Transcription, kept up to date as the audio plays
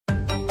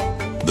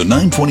The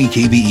 920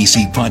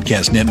 KVEC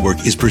Podcast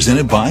Network is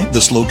presented by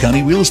the SLO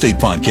County Real Estate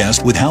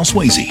Podcast with Hal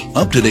Swayze.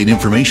 Up-to-date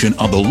information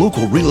on the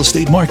local real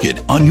estate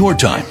market on your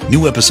time.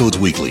 New episodes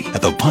weekly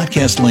at the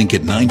podcast link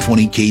at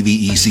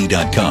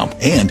 920kvec.com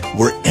and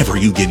wherever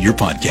you get your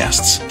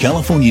podcasts.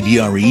 California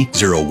DRE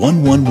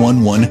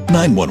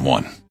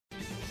 01111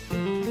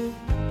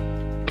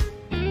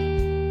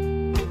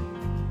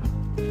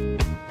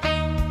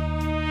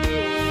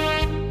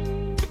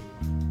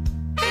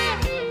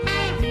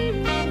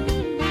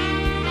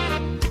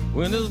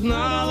 When it's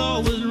not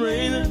always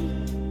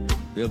raining,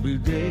 there'll be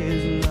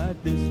days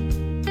like this.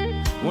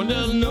 When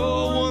there's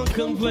no one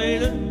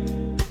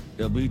complaining,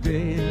 there'll be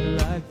days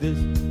like this.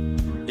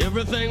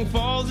 Everything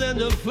falls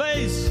into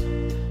place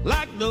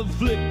like the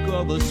flick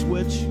of a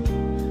switch.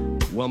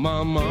 Well,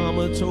 my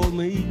mama told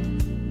me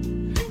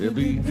there'll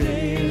be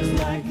days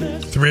like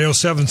this.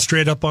 307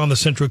 straight up on the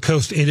Central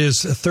Coast. It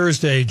is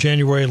Thursday,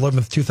 January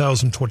 11th,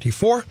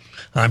 2024.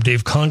 I'm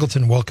Dave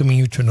Congleton, welcoming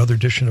you to another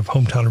edition of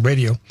Hometown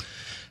Radio.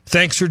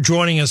 Thanks for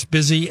joining us.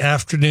 Busy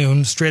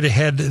afternoon. Straight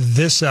ahead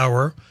this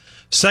hour.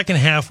 Second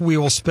half we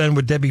will spend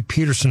with Debbie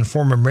Peterson,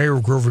 former mayor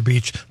of Grover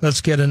Beach. Let's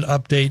get an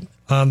update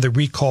on the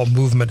recall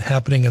movement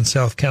happening in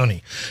South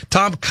County.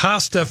 Tom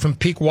Costa from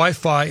Peak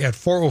Wi-Fi at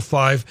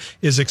 405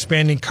 is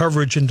expanding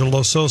coverage into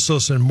Los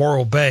Osos and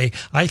Morro Bay.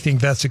 I think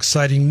that's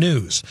exciting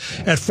news.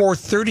 At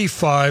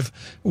 435,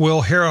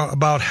 we'll hear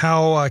about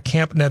how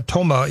Camp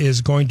Natoma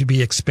is going to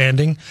be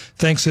expanding,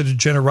 thanks to the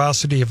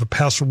generosity of a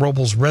Paso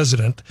Robles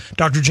resident.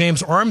 Dr.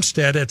 James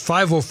Armstead at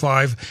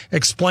 505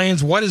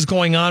 explains what is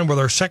going on with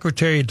our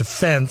Secretary of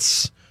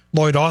Defense,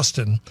 Lloyd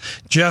Austin.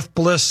 Jeff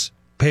Bliss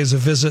pays a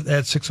visit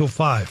at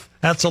 605.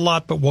 That's a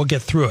lot, but we'll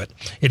get through it.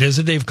 It is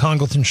a Dave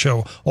Congleton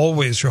show,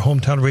 always your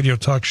hometown radio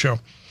talk show.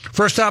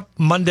 First up,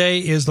 Monday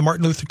is the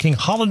Martin Luther King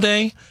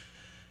holiday,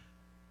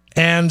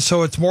 and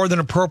so it's more than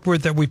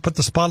appropriate that we put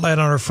the spotlight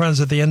on our friends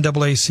at the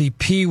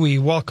NAACP. We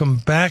welcome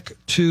back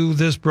to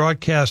this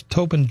broadcast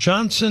Tobin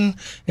Johnson,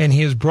 and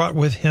he has brought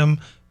with him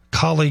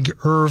colleague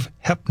Irv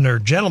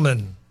Hepner.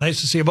 Gentlemen,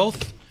 nice to see you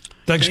both.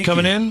 Thanks for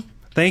coming in.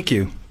 Thank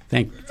you.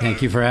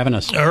 Thank you for having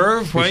us.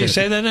 Irv, why do you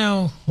say that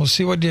now? We'll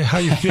see how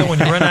you feel when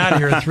you run out of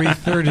here at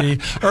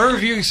 3:30.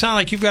 Irv, you sound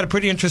like you've got a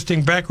pretty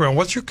interesting background.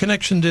 What's your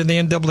connection to the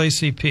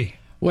NAACP?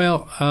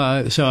 Well,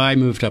 so I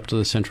moved up to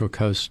the Central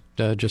Coast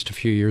just a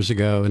few years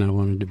ago, and I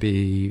wanted to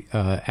be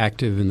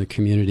active in the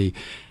community.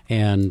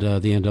 And the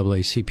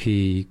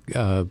NAACP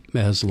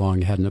has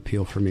long had an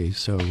appeal for me,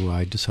 so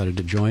I decided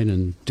to join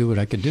and do what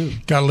I could do.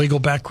 Got a legal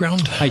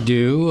background? I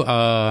do.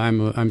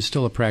 I'm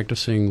still a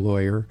practicing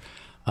lawyer.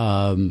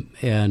 But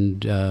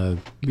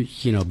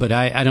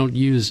I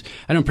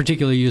don't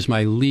particularly use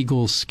my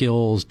legal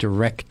skills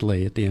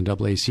directly at the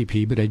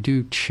NAACP, but I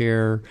do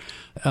chair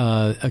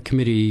a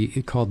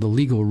committee called the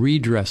Legal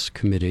Redress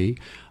Committee,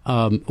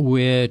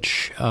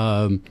 which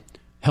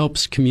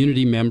helps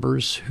community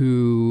members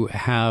who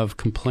have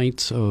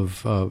complaints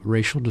of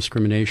racial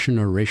discrimination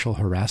or racial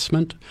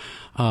harassment.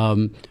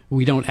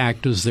 We don't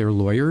act as their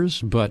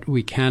lawyers, but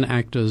we can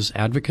act as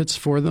advocates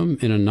for them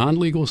in a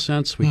non-legal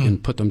sense. We can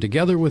put them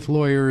together with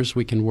lawyers.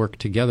 We can work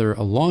together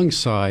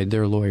alongside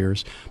their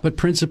lawyers, but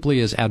principally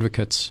as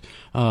advocates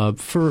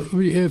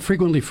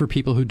frequently for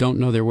people who don't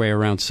know their way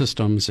around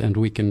systems, and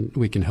we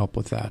can help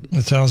with that.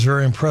 That sounds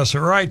very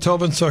impressive. All right,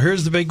 Tobin, so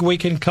here's the big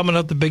weekend coming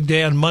up, the big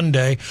day on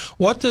Monday.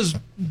 What does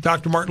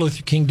Dr. Martin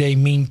Luther King Day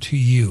mean to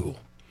you?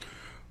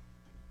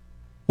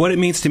 What it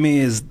means to me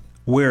is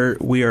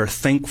we are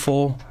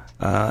thankful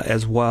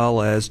as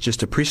well as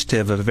just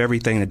appreciative of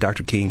everything that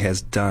Dr. King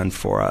has done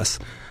for us.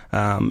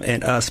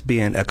 And us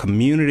being a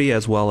community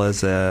as well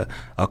as a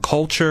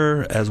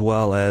culture as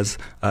well as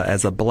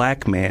a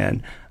black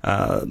man,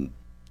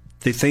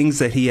 the things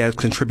that he has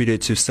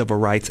contributed to Civil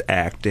Rights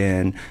Act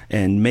and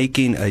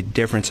making a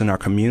difference in our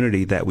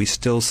community, that we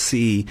still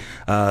see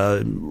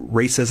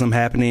racism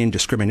happening,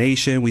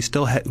 discrimination. We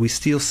still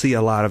see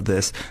a lot of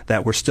this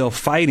that we're still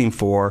fighting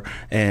for.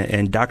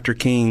 And Dr.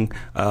 King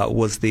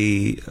was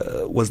the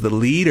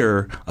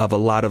leader of a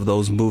lot of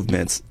those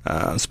movements,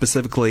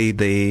 specifically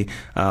the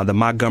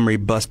Montgomery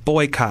bus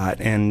boycott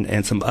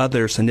and some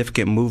other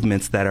significant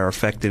movements that are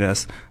affecting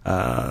us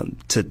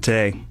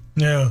today.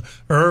 Yeah.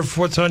 Irv,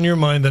 what's on your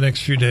mind the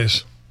next few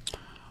days?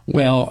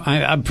 Well,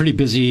 I'm pretty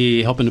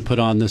busy helping to put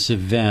on this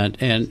event,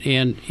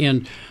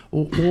 and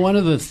one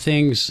of the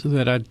things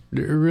that I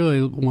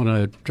really want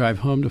to drive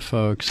home to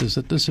folks is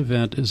that this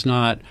event is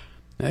not,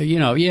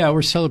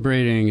 we're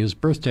celebrating his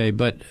birthday,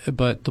 but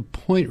the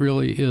point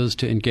really is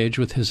to engage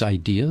with his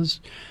ideas.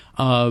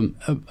 Martin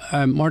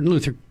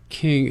Luther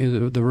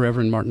King, the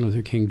Reverend Martin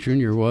Luther King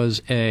Jr.,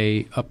 was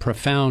a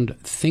profound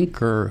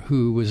thinker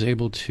who was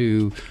able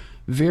to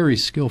very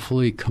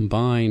skillfully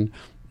combine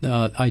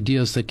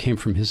ideas that came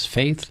from his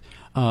faith,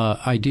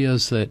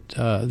 ideas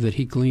that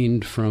he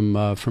gleaned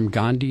from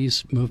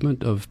Gandhi's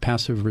movement of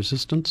passive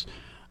resistance,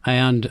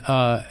 and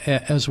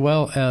as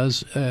well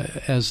as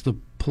the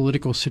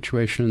political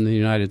situation in the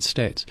United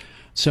States.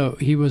 So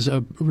he was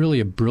really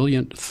a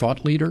brilliant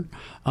thought leader,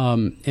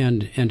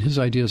 and his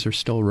ideas are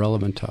still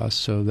relevant to us.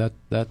 So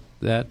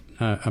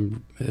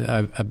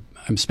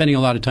I'm spending a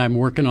lot of time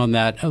working on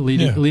that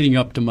leading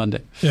up to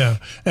Monday. Yeah,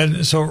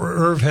 and so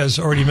Irv has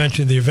already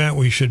mentioned the event.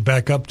 We should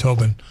back up,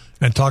 Tobin,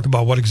 and talk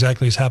about what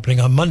exactly is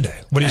happening on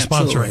Monday. What are you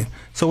sponsoring?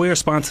 So we are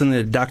sponsoring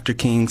the Dr.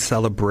 King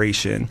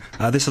Celebration.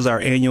 This is our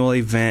annual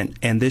event,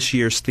 and this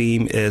year's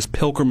theme is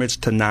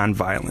Pilgrimage to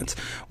Nonviolence,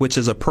 which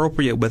is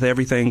appropriate with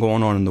everything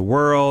going on in the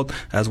world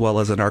as well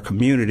as in our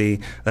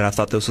community, that I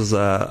thought this was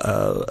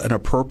an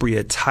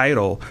appropriate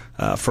title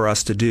for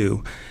us to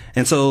do.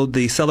 And so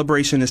the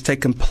celebration is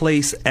taking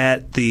place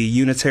at the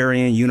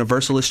Unitarian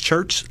Universalist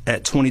Church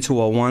at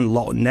 2201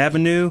 Lawton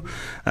Avenue.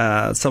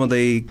 Some of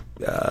the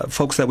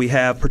folks that we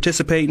have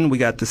participating, we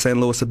got the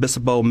San Luis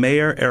Obispo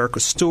Mayor, Erica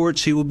Stewart.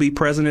 She will be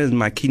present as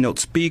my keynote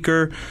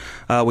speaker.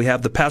 We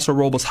have the Paso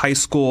Robles High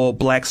School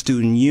Black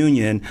Student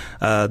Union.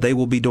 They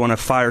will be doing a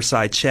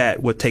fireside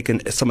chat with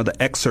taking some of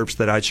the excerpts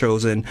that I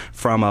chosen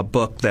from a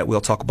book that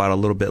we'll talk about a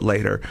little bit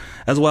later.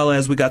 As well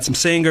as we got some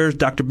singers,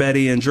 Dr.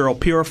 Betty and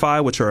Gerald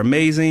Purify, which are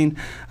amazing.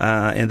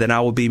 And then I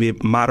will be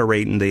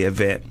moderating the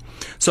event.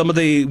 Some of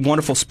the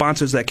wonderful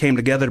sponsors that came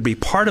together to be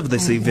part of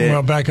this event.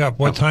 Well, back up.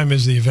 What time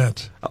is the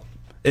event?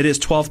 It is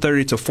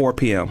 12:30 to 4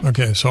 p.m.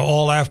 Okay, so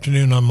all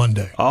afternoon on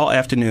Monday. All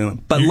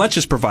afternoon, but lunch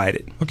is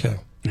provided. Okay.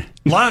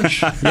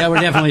 Lunch. Yeah, we're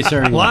definitely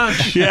serving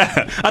lunch.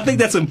 Yeah, I think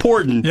that's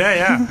important.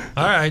 Yeah.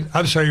 All right.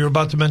 I'm sorry, you were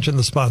about to mention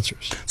the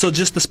sponsors. So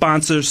just the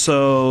sponsors.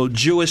 So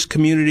Jewish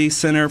Community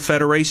Center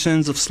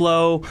Federations of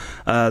SLO,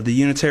 the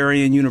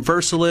Unitarian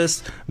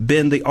Universalists,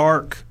 Bend the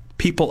Ark,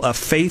 People of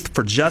Faith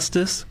for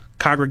Justice,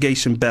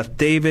 Congregation Beth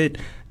David,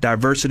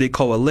 Diversity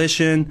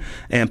Coalition,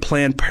 and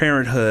Planned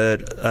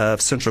Parenthood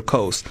of Central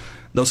Coast.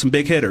 Those some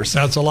big hitters.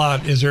 That's a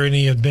lot. Is there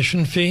any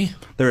admission fee?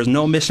 There is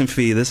no admission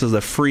fee. This is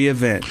a free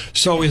event.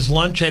 So is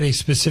lunch at a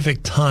specific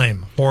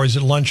time, or is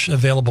it lunch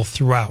available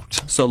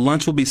throughout? So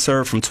lunch will be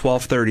served from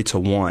 12:30 to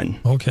 1.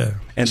 Okay.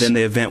 And then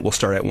the event will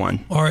start at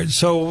 1. All right.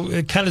 So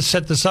it kind of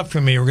set this up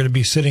for me. We're going to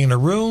be sitting in a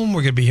room.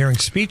 We're going to be hearing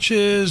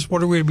speeches.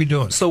 What are we going to be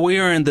doing? So we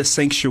are in the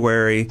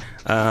sanctuary,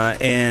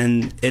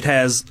 and it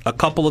has a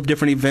couple of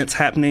different events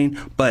happening,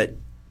 but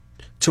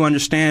to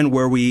understand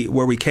where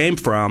we came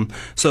from.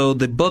 So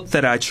the book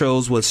that I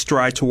chose was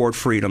Stride Toward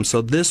Freedom.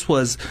 So this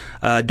was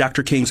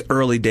Dr. King's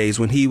early days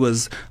when he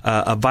was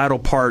a vital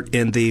part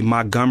in the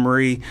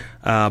Montgomery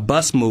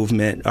bus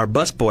movement or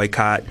bus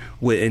boycott,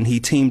 and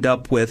he teamed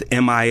up with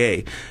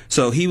MIA.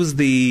 So he was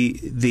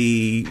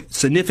the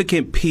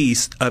significant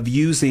piece of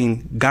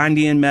using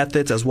Gandhian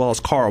methods as well as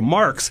Karl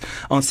Marx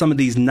on some of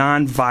these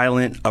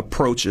nonviolent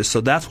approaches. So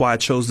that's why I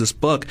chose this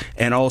book,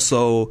 and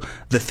also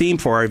the theme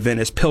for our event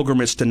is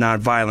Pilgrimage to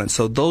Nonviolence.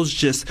 So those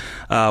just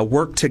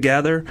work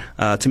together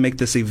to make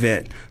this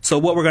event. So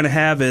what we're going to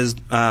have is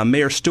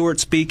Mayor Stewart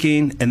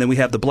speaking, and then we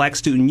have the Black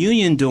Student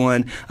Union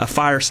doing a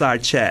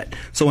fireside chat.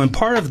 So in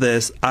part of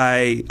this,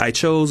 I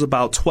chose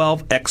about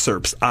 12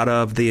 excerpts out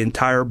of the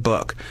entire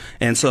book.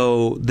 And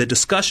so the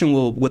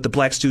discussion with the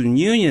Black Student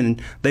Union,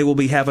 they will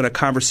be having a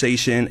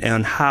conversation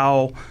on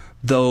how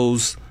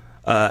those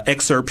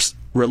excerpts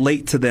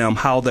relate to them,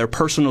 how their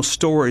personal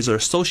stories are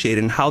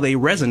associated and how they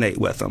resonate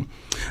with them.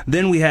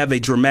 Then we have a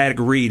dramatic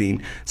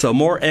reading. So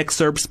more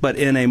excerpts, but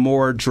in a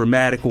more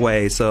dramatic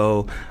way.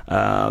 So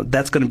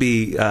that's going to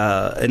be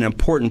an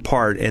important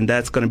part, and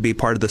that's going to be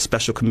part of the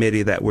special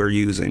committee that we're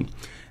using.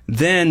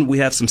 Then we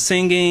have some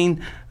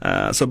singing.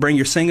 So bring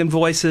your singing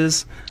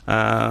voices.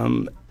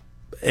 And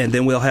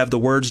then we'll have the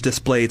words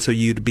displayed so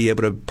you'd be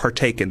able to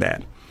partake in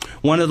that.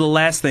 One of the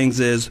last things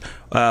is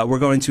we're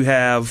going to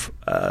have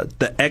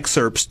the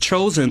excerpts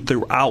chosen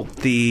throughout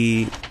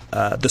the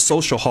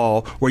social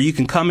hall, where you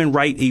can come and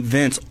write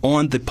events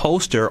on the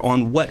poster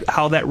on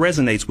how that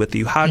resonates with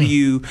you. How do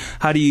you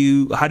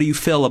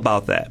feel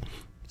about that?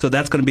 So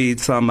that's going to be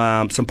some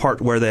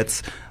part where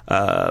that's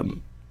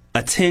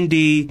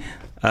attendee,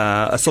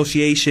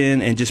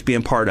 association, and just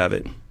being part of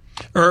it.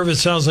 Irv, it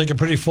sounds like a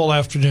pretty full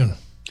afternoon.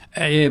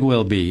 It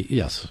will be,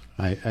 yes.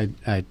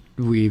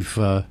 We've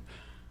done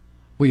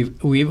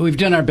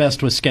our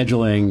best with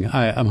scheduling.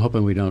 I'm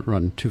hoping we don't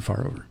run too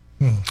far over.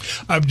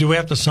 Do we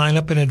have to sign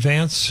up in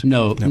advance?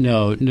 No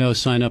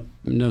sign up.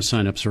 No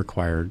sign-ups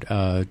required.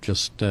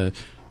 Just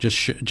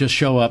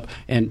show up,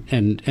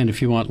 and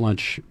if you want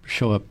lunch,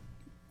 show up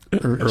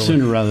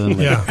sooner rather than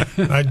later.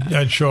 Yeah,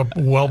 I'd show up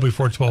well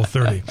before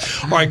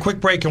 12:30. All right, quick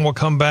break, and we'll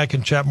come back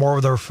and chat more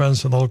with our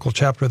friends in the local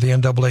chapter of the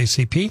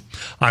NAACP.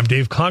 I'm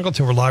Dave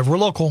Congleton. We're live. We're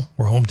local.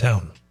 We're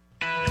hometown.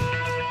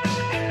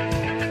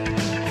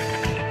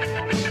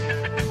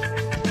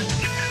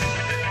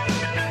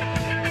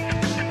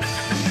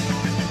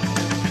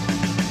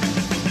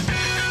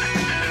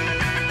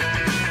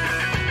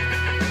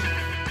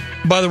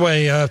 By the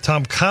way,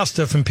 Tom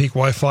Costa from Peak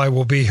Wi-Fi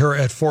will be here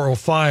at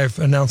 4:05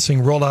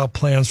 announcing rollout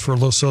plans for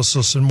Los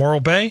Osos and Morro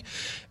Bay.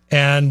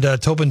 And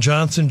Tobin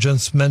Johnson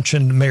just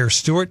mentioned Mayor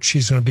Stewart.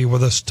 She's going to be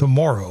with us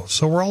tomorrow.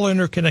 So we're all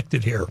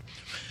interconnected here.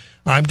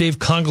 I'm Dave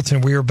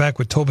Congleton. We are back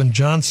with Tobin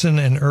Johnson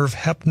and Irv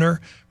Heppner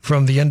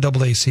from the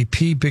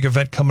NAACP. Big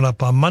event coming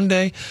up on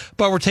Monday.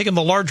 But we're taking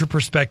the larger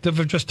perspective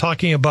of just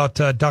talking about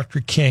Dr.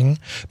 King,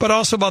 but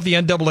also about the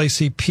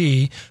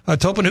NAACP.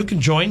 Tobin, who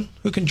can join?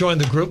 Who can join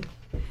the group?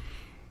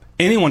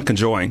 Anyone can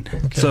join.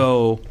 Okay.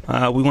 So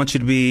we want you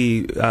to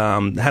be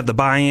have the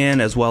buy-in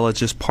as well as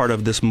just part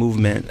of this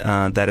movement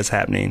that is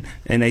happening.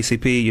 In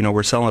NAACP,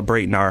 we're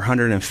celebrating our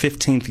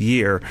 115th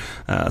year,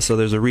 so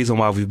there's a reason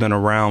why we've been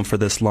around for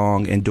this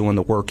long and doing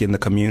the work in the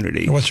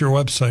community. What's your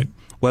website?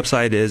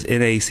 Website is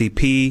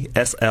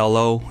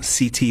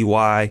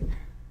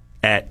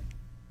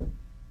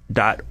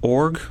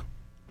NAACPSLOCTY@.org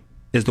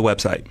is the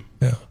website.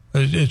 Yeah.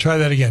 Try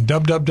that again.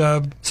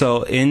 www.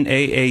 So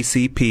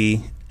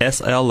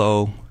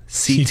NAACPSLOCTY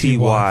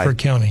for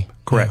county.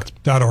 Correct.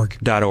 Yeah. .org.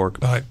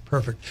 .org. All right,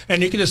 perfect.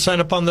 And you can just sign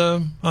up on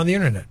the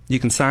internet. You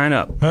can sign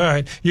up. All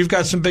right. You've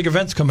got some big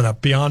events coming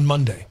up beyond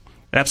Monday.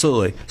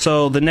 Absolutely.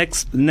 So the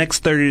next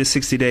 30 to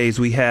 60 days,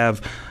 we are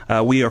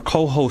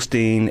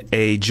co-hosting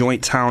a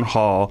joint town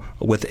hall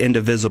with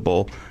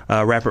Indivisible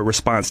Rapid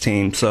Response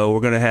Team. So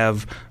we're going to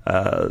have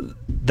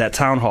that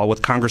town hall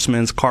with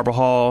Congressmen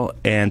Carbajal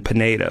and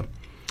Pineda.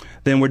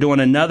 Then we're doing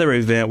another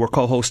event. We're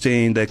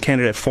co-hosting the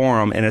candidate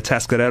forum in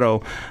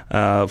Atascadero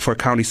for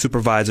County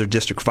Supervisor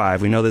District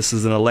 5. We know this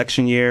is an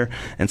election year,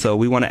 and so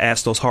we want to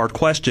ask those hard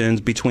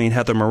questions between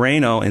Heather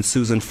Moreno and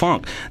Susan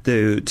Funk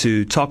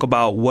to talk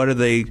about what are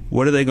they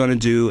going to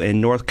do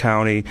in North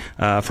County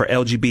for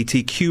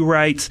LGBTQ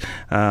rights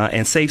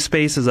and safe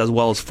spaces, as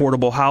well as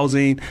affordable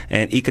housing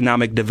and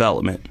economic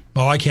development.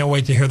 Oh, I can't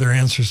wait to hear their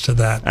answers to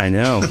that. I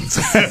know.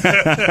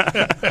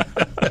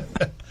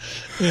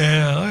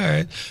 Yeah, all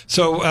right.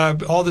 So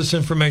all this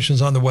information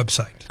is on the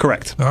website.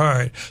 Correct. All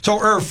right.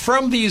 So,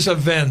 from these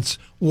events,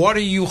 what are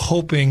you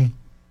hoping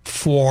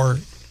for?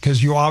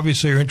 Because you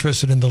obviously are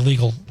interested in the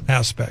legal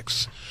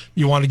aspects.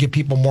 You want to get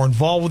people more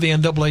involved with the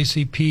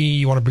NAACP.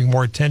 You want to bring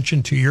more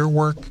attention to your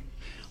work.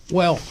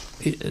 Well,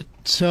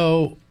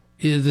 so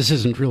this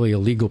isn't really a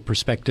legal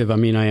perspective. I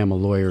mean, I am a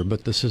lawyer,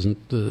 but this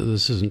isn't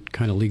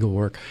kind of legal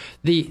work.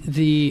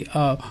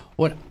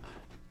 What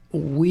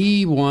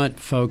we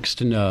want folks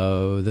to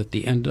know that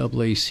the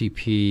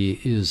NAACP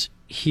is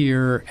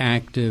here,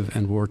 active,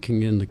 and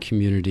working in the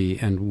community,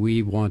 and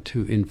we want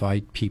to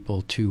invite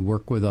people to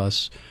work with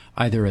us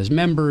either as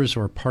members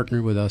or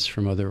partner with us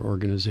from other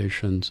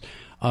organizations.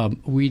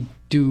 We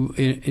do,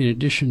 in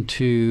addition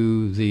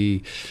to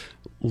the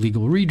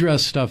legal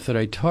redress stuff that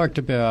I talked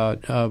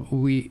about,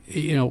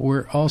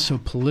 we're also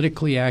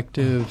politically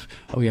active.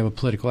 We have a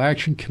political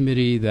action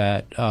committee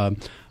that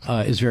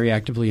is very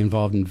actively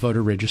involved in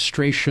voter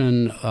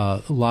registration,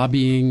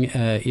 lobbying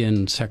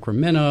in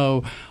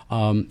Sacramento,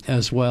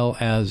 as well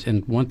as,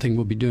 and one thing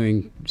we'll be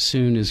doing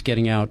soon is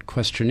getting out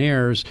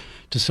questionnaires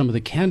to some of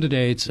the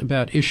candidates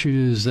about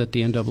issues that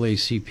the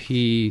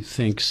NAACP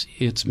thinks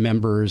its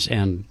members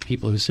and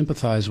people who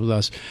sympathize with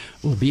us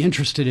will be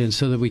interested in,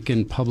 so that we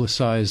can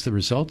publicize the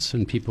results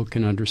and people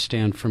can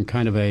understand from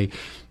kind of a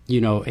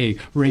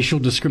racial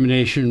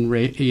discrimination,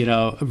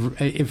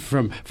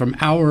 from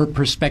our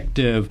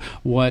perspective,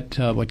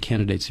 what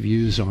candidates'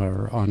 views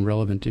are on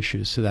relevant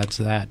issues. So that's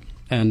that.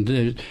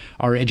 And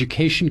our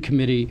education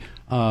committee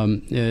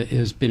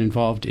has been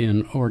involved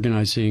in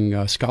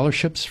organizing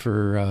scholarships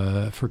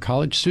for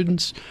college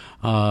students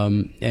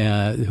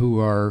who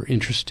are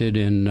interested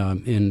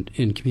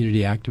in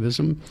community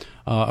activism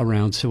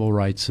around civil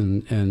rights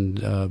and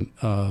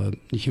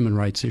human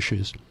rights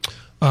issues.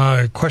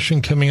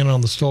 Question coming in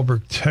on the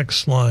Stolberg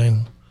text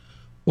line.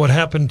 What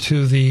happened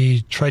to the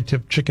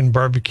Tri-Tip Chicken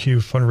Barbecue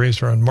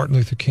fundraiser on Martin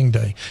Luther King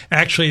Day?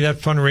 Actually, that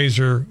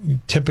fundraiser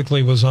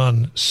typically was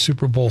on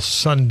Super Bowl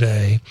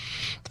Sunday,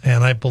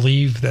 and I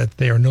believe that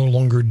they are no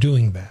longer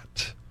doing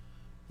that.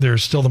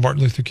 There's still the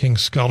Martin Luther King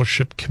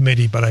Scholarship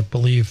Committee, but I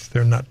believe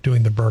they're not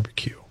doing the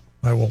barbecue.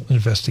 I will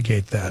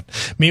investigate that.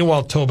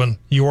 Meanwhile, Tobin,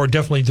 you are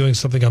definitely doing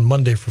something on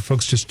Monday for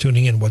folks just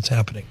tuning in. What's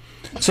happening?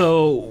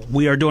 So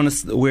we are doing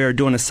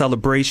a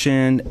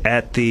celebration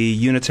at the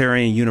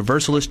Unitarian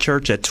Universalist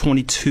Church at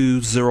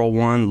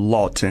 2201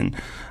 Lawton.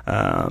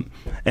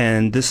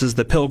 And this is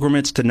the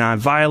Pilgrimage to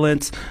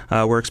Nonviolence.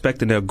 We're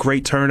expecting a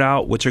great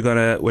turnout. What you're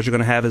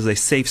gonna have is a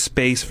safe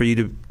space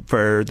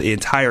for the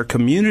entire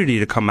community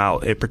to come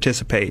out and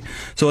participate.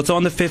 So it's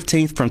on the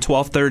 15th from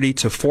 12:30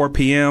 to 4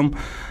 p.m.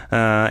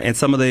 And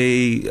some of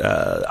the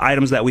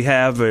items that we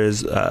have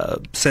is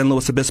San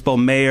Luis Obispo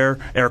Mayor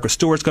Erica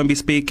Stewart's going to be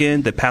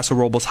speaking, the Paso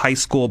Robles High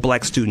School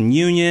Black Student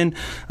Union,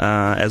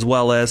 as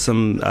well as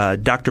some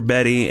Dr.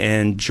 Betty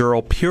and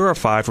Gerald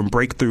Purify from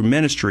Breakthrough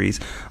Ministries,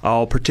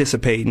 all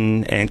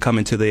participating and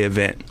coming to the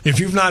event. If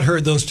you've not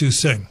heard those two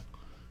sing,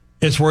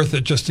 it's worth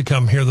it just to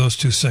come hear those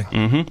two sing.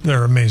 Mm-hmm.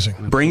 They're amazing.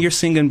 Bring your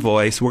singing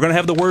voice. We're going to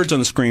have the words on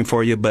the screen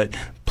for you, but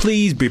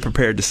please be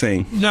prepared to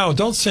sing. No,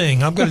 don't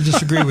sing. I'm going to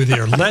disagree with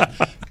you.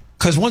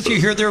 Because once you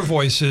hear their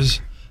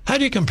voices, how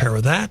do you compare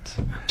with that?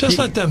 Just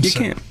let them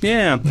sing. You can't.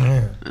 Yeah.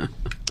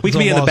 We can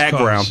be in the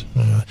background.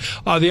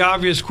 The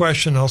obvious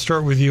question, I'll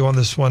start with you on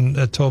this one,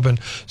 Tobin.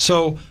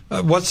 So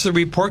what's the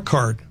report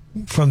card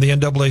from the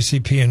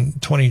NAACP in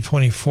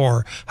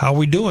 2024. How are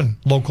we doing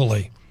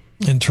locally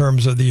in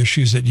terms of the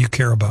issues that you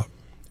care about?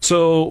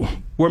 So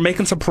we're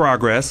making some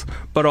progress,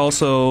 but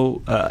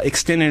also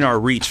extending our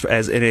reach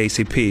as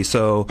NAACP.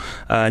 So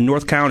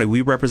North County,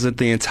 we represent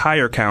the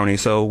entire county.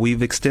 So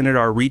we've extended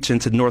our reach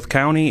into North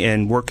County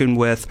and working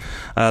with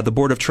the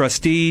Board of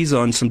Trustees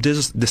on some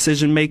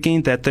decision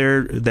making that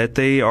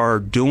they are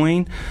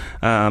doing.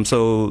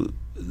 So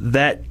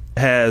that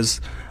has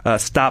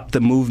stop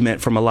the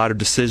movement from a lot of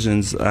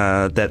decisions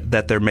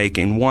that they're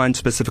making. One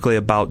specifically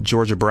about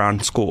Georgia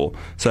Brown School.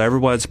 So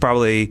everyone's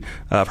probably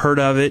heard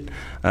of it,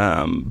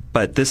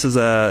 but this is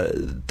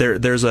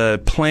there's a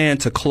plan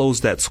to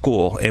close that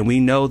school, and we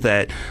know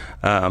that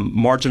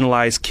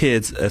marginalized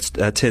kids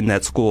attend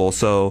that school.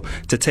 So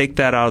to take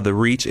that out of the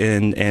reach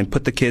and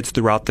put the kids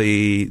throughout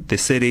the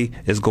city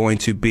is going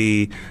to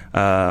be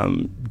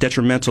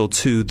detrimental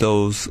to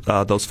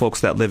those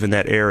folks that live in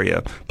that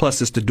area. Plus,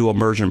 it's the dual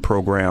immersion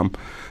program.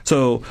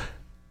 So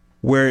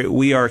where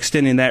we are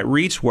extending that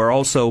reach, we're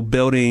also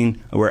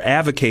we're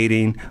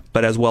advocating,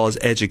 but as well as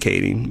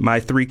educating. My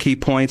 3 key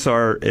points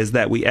is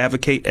that we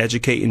advocate,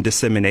 educate, and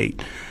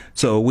disseminate.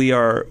 So we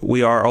are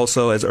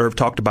also, as Irv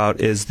talked about,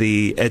 is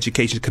the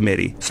education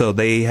committee. So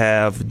they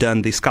have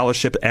done the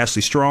scholarship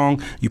Ashley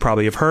Strong. You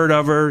probably have heard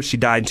of her. She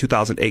died in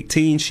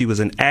 2018. She was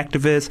an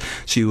activist.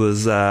 She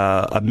was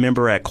a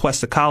member at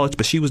Cuesta College,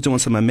 but she was doing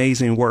some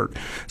amazing work.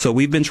 So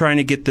we've been trying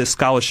to get this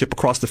scholarship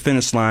across the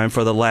finish line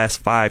for the last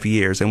 5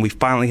 years, and we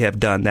finally have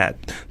done that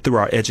through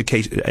our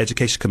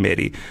education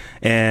committee.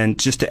 And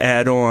just to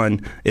add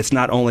on, it's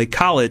not only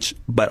college,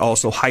 but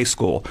also high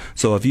school.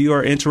 So if you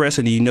are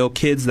interested and you know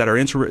kids that are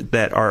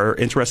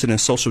interested in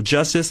social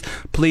justice,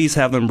 please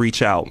have them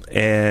reach out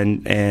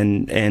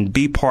and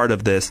be part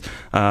of this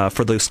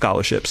for those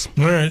scholarships.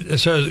 All right.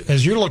 So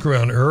as you look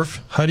around, Irv,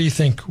 how do you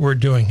think we're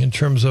doing in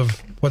terms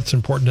of what's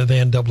important to the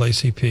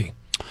NAACP?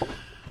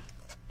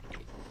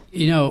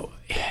 You know,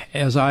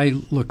 as I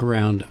look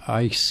around,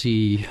 I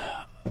see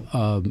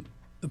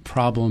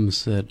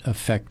problems that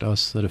affect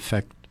us, that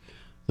affect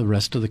the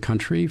rest of the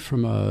country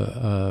from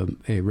a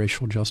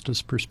racial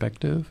justice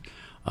perspective.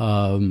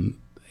 We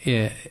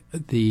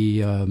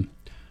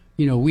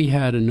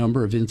had a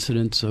number of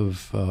incidents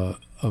of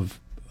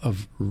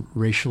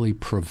racially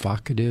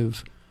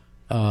provocative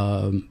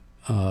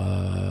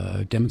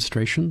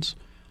demonstrations,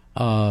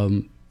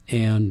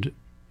 and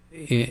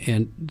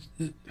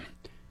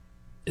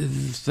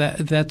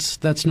that's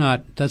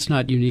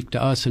not unique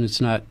to us, and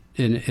it's not.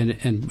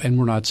 And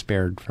we're not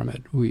spared from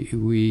it.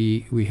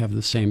 We have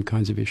the same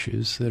kinds of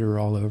issues that are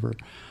all over.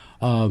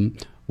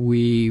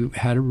 We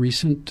had a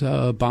recent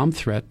bomb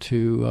threat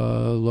to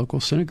a local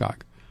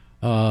synagogue.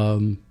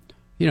 So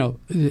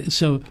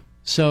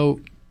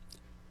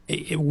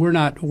we're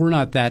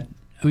not that.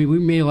 I mean, we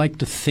may like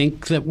to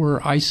think that we're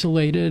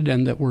isolated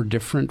and that we're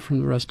different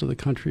from the rest of the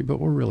country, but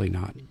we're really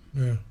not.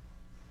 Yeah.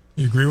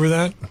 You agree with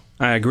that?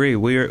 I agree.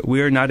 We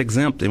are not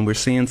exempt, and we're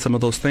seeing some of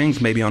those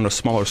things maybe on a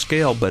smaller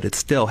scale, but it's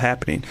still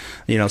happening.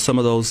 You know, some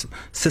of those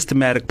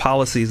systematic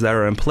policies that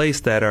are in place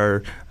that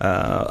are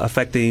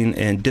affecting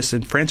and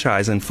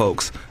disenfranchising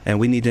folks, and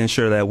we need to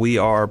ensure that we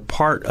are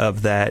part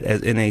of that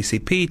as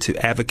NAACP to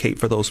advocate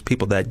for those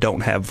people that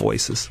don't have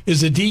voices. Is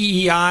the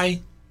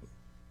DEI,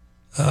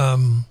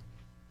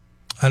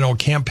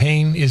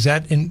 campaign, is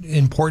that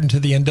important to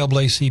the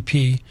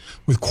NAACP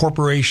with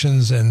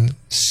corporations and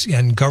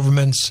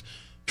governments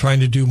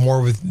trying to do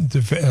more with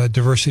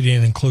diversity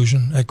and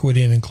inclusion,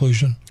 equity and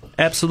inclusion?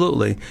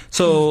 Absolutely.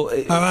 So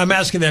I'm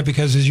asking that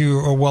because, as you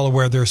are well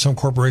aware, there are some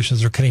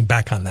corporations that are cutting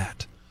back on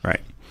that.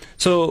 Right.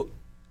 So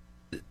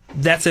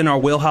that's in our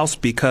wheelhouse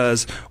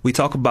because we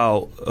talk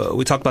about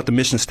the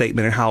mission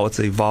statement and how it's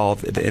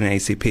evolved at the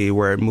NAACP,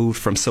 where it moved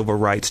from civil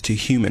rights to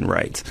human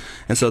rights.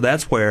 And so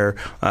that's where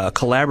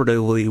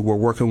collaboratively we're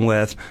working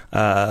with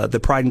the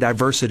Pride and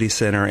Diversity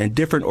Center and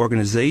different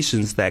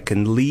organizations that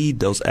can lead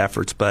those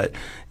efforts. But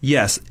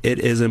yes, it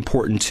is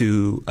important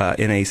to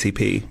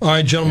NAACP. All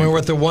right, gentlemen, we're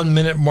at the 1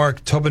 minute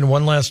mark. Tobin,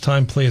 one last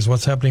time, please.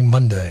 What's happening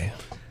Monday?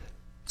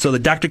 So the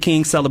Dr.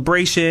 King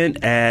celebration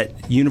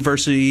at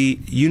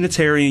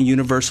Unitarian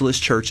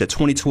Universalist Church at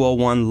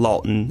 2201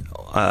 Lawton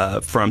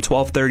from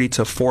 12:30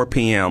 to 4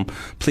 p.m.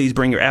 Please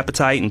bring your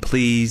appetite and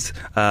please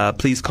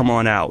come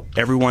on out.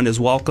 Everyone is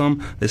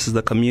welcome. This is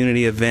a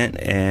community event,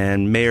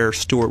 and Mayor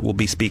Stewart will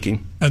be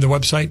speaking. And the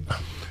website?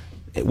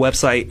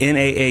 Website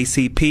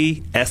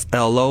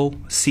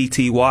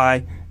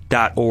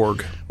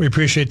NAACP/SLOCTY.org. We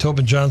appreciate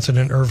Tobin Johnson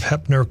and Irv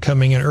Heppner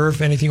coming in.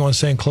 Irv, anything you want to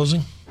say in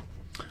closing?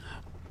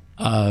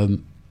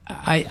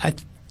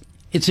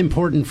 It's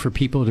important for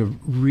people to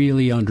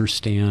really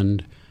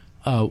understand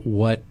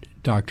what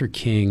Dr.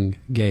 King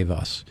gave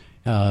us.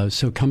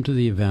 So come to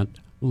the event,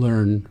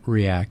 learn,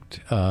 react,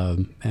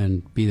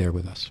 and be there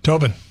with us.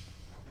 Tobin.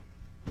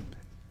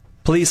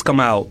 Please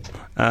come out.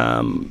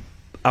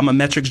 I'm a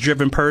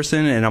metrics-driven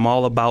person, and I'm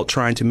all about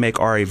trying to make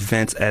our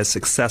events as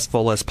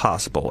successful as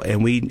possible.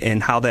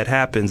 And how that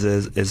happens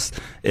is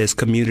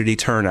community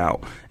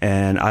turnout.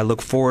 And I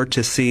look forward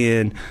to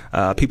seeing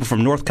people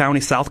from North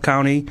County, South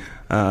County,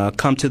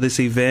 come to this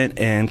event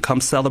and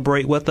come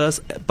celebrate with us,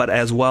 but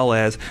as well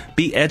as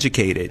be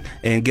educated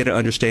and get an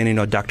understanding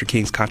of Dr.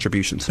 King's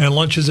contributions. And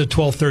lunch is at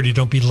 12:30.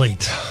 Don't be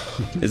late.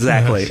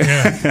 Exactly.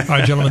 Yeah. All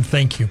right, gentlemen,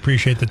 thank you.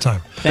 Appreciate the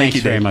time. Thank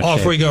you very much. Off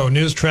Dave. we go.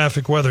 News,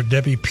 traffic, weather.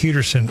 Debbie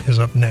Peterson is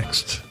up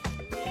next.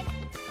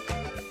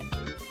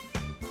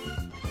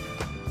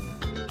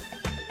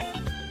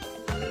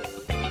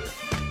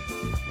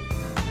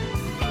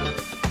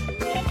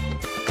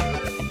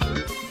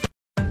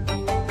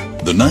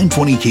 The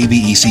 920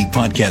 KVEC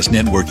Podcast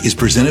Network is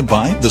presented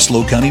by the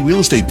SLO County Real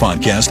Estate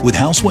Podcast with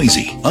Hal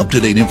Swayze.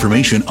 Up-to-date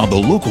information on the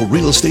local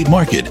real estate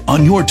market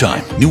on your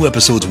time. New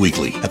episodes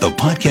weekly at the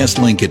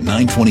podcast link at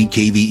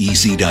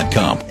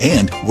 920kvec.com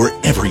and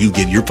wherever you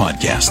get your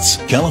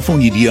podcasts.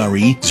 California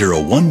DRE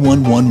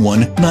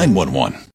 01111 911.